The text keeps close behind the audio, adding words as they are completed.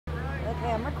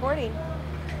Okay, I'm recording.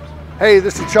 Hey,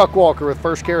 this is Chuck Walker with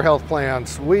FirstCare Health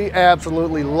Plans. We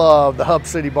absolutely love the Hub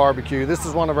City Barbecue. This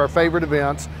is one of our favorite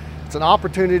events. It's an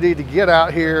opportunity to get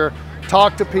out here,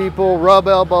 talk to people, rub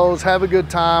elbows, have a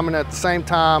good time, and at the same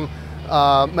time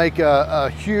make a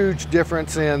huge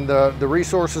difference in the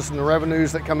resources and the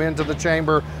revenues that come into the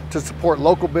Chamber to support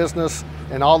local business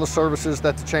and all the services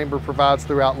that the Chamber provides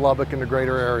throughout Lubbock and the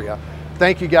greater area.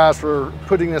 Thank you guys for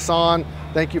putting this on.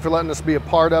 Thank you for letting us be a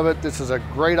part of it. This is a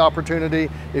great opportunity.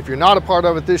 If you're not a part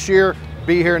of it this year,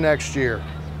 be here next year.